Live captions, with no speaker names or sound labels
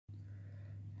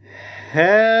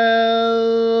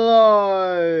Hello,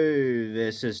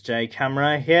 this is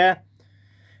Jcamera here,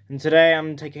 and today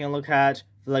I'm taking a look at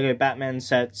the LEGO Batman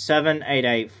set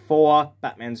 7884,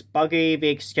 Batman's Buggy,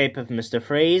 The Escape of Mr.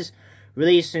 Freeze,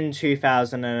 released in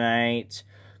 2008,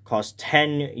 cost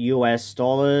 $10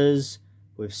 US,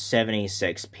 with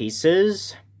 76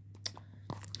 pieces.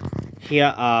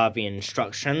 Here are the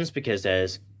instructions, because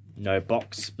there's no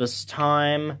box this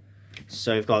time.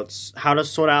 So we've got how to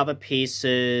sort out the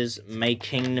pieces,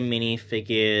 making the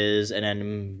minifigures, and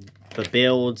then the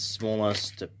build,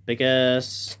 smallest to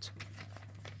biggest.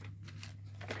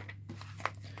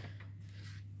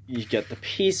 You get the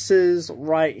pieces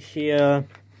right here.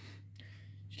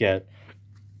 You get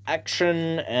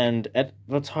action and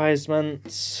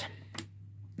advertisements.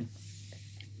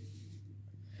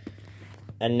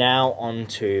 And now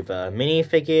onto the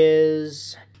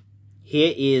minifigures.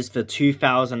 Here is the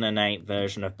 2008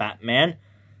 version of Batman,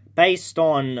 based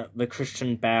on the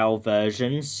Christian Bale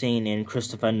version seen in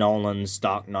Christopher Nolan's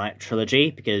Dark Knight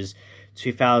trilogy, because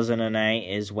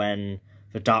 2008 is when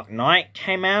The Dark Knight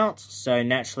came out, so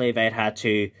naturally they'd had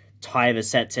to tie the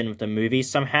sets in with the movie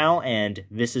somehow, and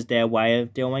this is their way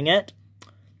of doing it.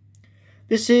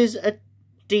 This is a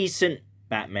decent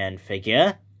Batman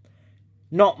figure.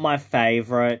 Not my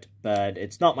favourite, but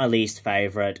it's not my least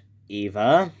favourite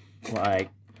either. Like,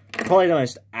 probably the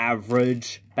most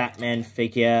average Batman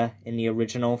figure in the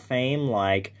original theme.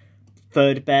 Like,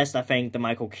 third best, I think the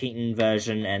Michael Keaton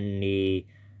version and the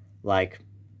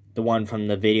one from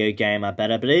the video game are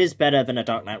better. But it is better than a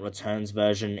Dark Knight Returns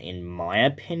version, in my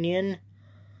opinion.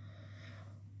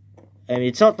 I mean,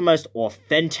 it's not the most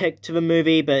authentic to the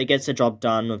movie, but it gets the job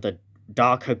done with the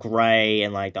darker grey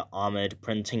and, like, the armoured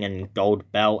printing and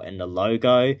gold belt and the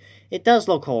logo. It does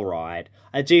look alright.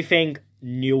 I do think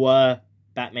newer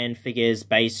Batman figures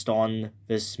based on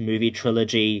this movie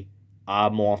trilogy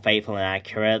are more faithful and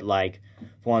accurate, like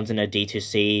the ones in the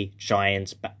D2C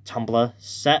Giants Tumblr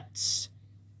sets.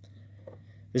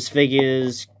 This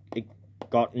figure's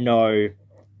got no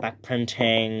back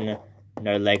printing,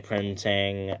 no leg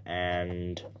printing,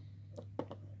 and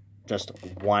just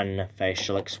one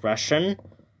facial expression,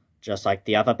 just like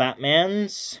the other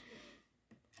Batmans.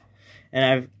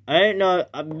 And I don't know,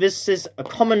 this is a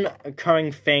common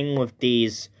occurring thing with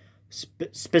these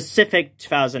specific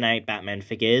 2008 Batman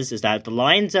figures, is that the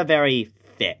lines are very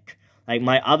thick. Like,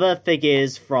 my other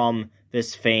figures from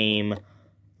this theme,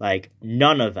 like,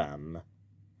 none of them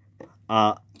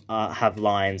have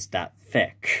lines that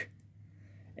thick.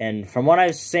 And from what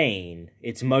I've seen,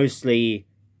 it's mostly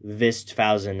this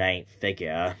 2008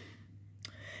 figure.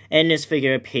 And this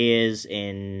figure appears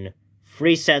in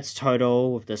 3 sets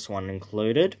total, with this one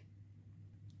included.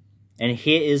 And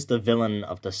here is the villain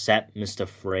of the set, Mr.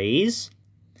 Freeze.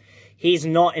 He's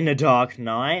not in the Dark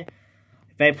Knight.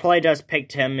 They probably just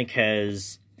picked him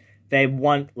because they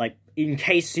want, like, in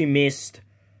case you missed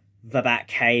the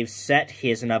Batcave set,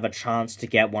 here's another chance to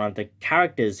get one of the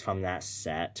characters from that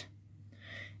set.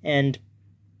 And,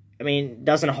 I mean, it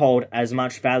doesn't hold as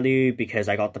much value because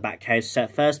I got the Batcave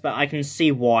set first, but I can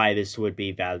see why this would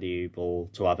be valuable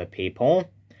to other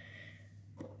people.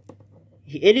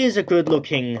 It is a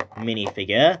good-looking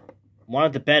minifigure. One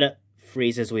of the better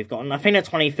Freezes we've gotten. I think the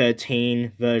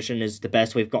 2013 version is the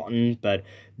best we've gotten, but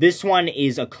this one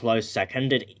is a close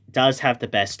second. It does have the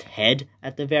best head,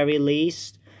 at the very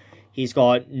least. He's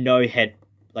got no head,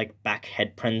 like, back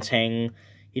head printing.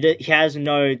 He has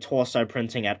no torso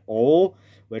printing at all,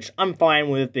 which I'm fine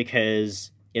with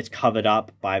because it's covered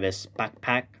up by this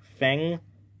backpack thing.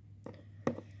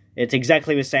 It's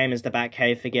exactly the same as the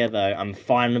Batcave figure, though I'm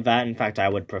fine with that. In fact, I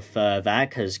would prefer that,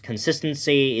 because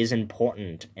consistency is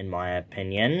important, in my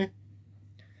opinion.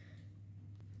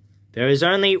 There is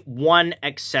only one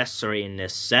accessory in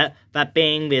this set, that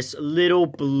being this little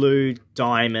blue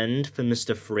diamond for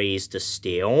Mr. Freeze to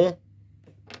steal.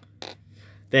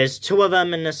 There's 2 of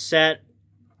them in the set.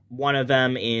 One of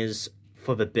them is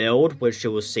for the build, which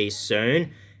you will see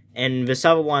soon, and this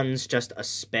other one's just a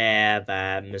spare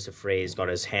that Mr. Freeze got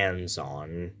his hands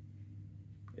on.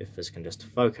 If this can just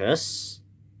focus.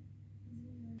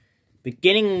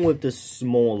 Beginning with the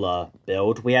smaller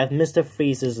build, we have Mr.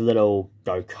 Freeze's little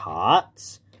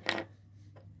go-kart,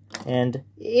 and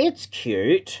it's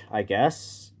cute, I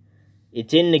guess.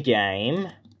 It's in the game,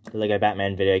 the LEGO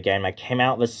Batman video game that came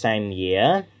out the same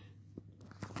year.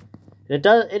 It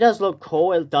does look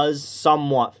cool. It does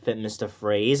somewhat fit Mr.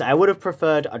 Freeze. I would have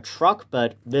preferred a truck,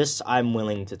 but this I'm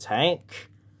willing to take.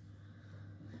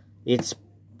 It's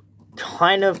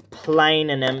kind of plain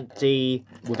and empty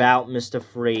without Mr.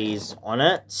 Freeze on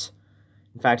it.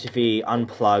 In fact, if we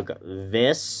unplug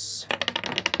this,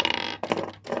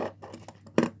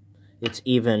 it's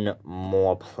even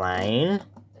more plain.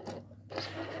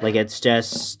 Like, it's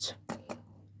just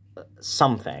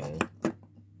something,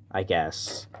 I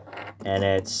guess. And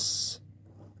it's...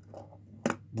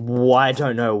 I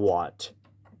don't know what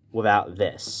without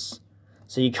this.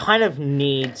 So you kind of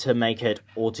need to make it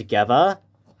all together.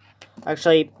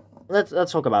 Actually,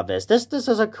 let's talk about this. This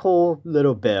is a cool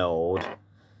little build.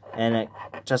 And it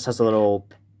just has a little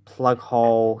plug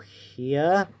hole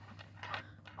here.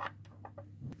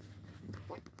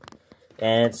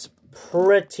 And it's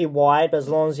pretty wide, but as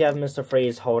long as you have Mr.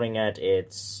 Freeze holding it,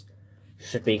 it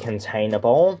should be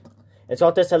containable. It's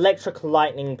got this electric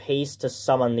lightning piece to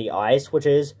summon the ice, which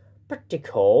is pretty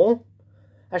cool.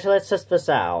 Actually, let's test this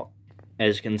out.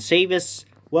 As you can see, this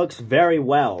works very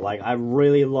well. Like, I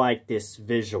really like this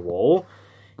visual.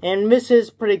 And this is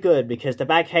pretty good, because the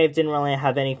Batcave didn't really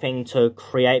have anything to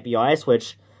create the ice,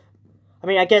 which... I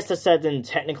mean, I guess the set didn't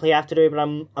technically have to do, but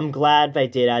I'm glad they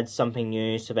did add something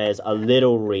new, so there's a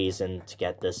little reason to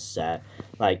get this set.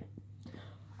 Like,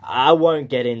 I won't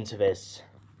get into this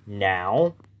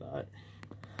now, but...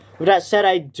 With that said,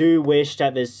 I do wish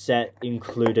that this set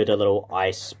included a little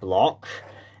ice block,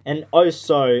 and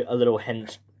also a little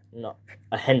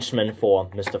henchman for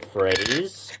Mr.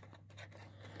 Freeze,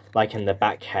 like in the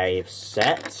Batcave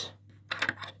set.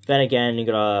 Then again, you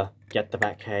gotta get the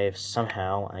Batcave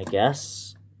somehow, I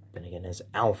guess. Then again, there's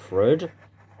Alfred,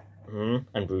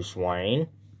 and Bruce Wayne.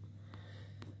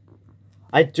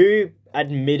 I do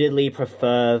admittedly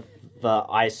prefer the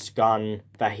ice gun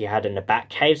that he had in the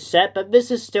Batcave set, but this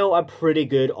is still a pretty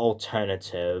good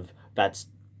alternative that's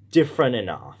different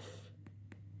enough.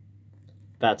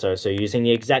 That's also using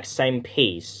the exact same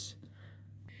piece.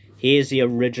 Here's the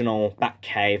original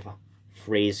Batcave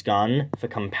freeze gun for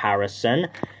comparison,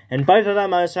 and both of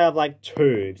them also have like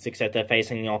tubes, except they're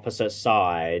facing the opposite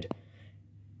side.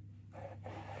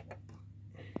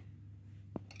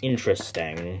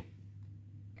 Interesting.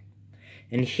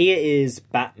 And here is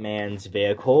Batman's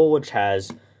vehicle, which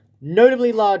has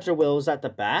notably larger wheels at the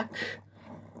back.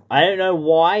 I don't know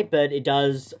why, but it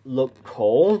does look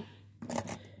cool.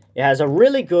 It has a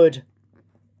really good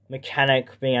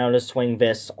mechanic being able to swing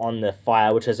this on the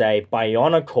fire, which is a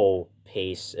bionicle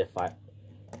piece, if I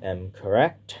am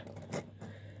correct.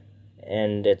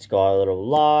 And it's got a little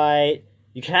light.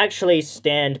 You can actually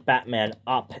stand Batman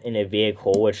up in a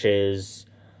vehicle, which is,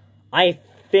 I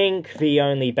think, the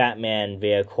only Batman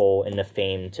vehicle in the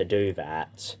theme to do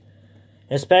that.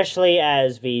 Especially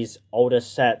as these older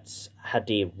sets had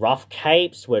the rough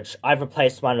capes, which I've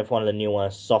replaced mine with one of the newer,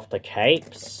 softer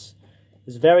capes.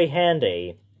 It's very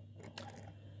handy.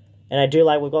 And I do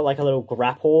like, we've got like a little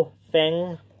grapple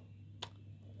thing.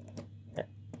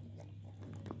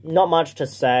 Not much to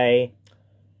say.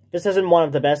 This isn't one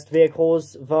of the best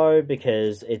vehicles, though,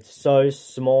 because it's so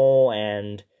small,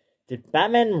 and did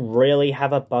Batman really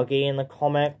have a buggy in the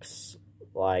comics?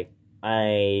 Like,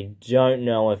 I don't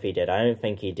know if he did. I don't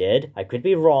think he did. I could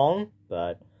be wrong,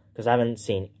 but, because I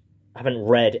haven't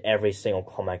read every single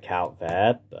comic out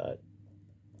there, but...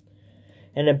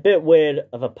 And a bit weird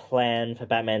of a plan for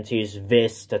Batman to use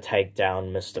this to take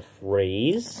down Mr.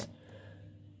 Freeze.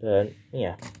 But,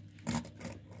 yeah.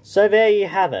 So there you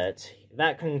have it.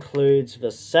 That concludes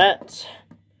the set.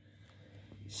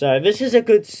 So this is a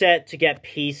good set to get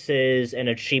pieces and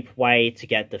a cheap way to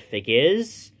get the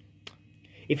figures.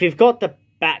 If you've got the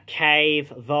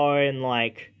Batcave, though, and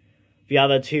like the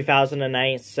other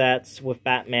 2008 sets with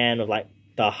Batman, with like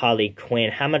the Harley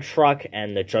Quinn hammer truck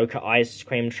and the Joker ice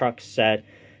cream truck set,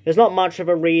 there's not much of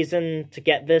a reason to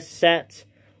get this set.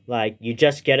 Like, you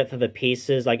just get it for the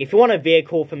pieces. Like, if you want a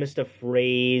vehicle for Mr.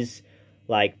 Freeze,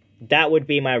 like, that would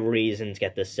be my reason to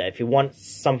get this set. If you want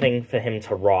something for him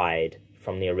to ride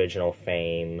from the original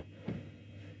theme.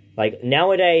 Like,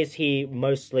 nowadays, he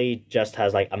mostly just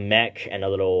has, like, a mech and a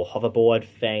little hoverboard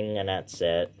thing, and that's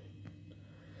it.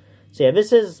 So, yeah,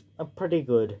 this is a pretty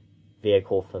good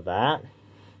vehicle for that.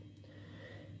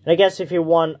 And I guess if you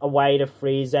want a way to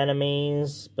freeze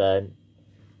enemies, but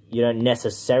you don't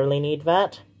necessarily need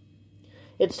that.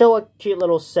 It's still a cute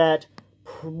little set.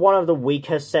 One of the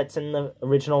weaker sets in the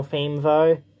original theme,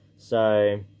 though.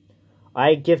 So,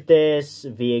 I give this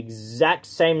the exact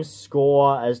same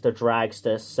score as the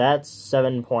Dragster sets.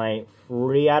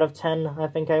 7.3 out of 10, I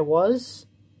think I was.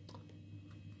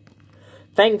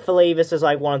 Thankfully, this is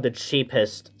like one of the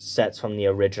cheapest sets from the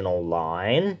original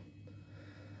line.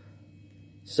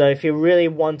 So if you really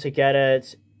want to get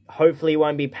it, hopefully you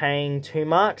won't be paying too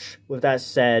much. With that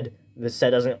said, the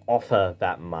set doesn't offer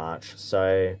that much,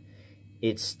 so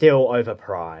it's still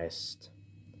overpriced.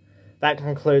 That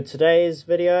concludes today's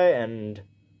video, and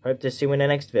hope to see you in the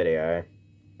next video.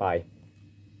 Bye.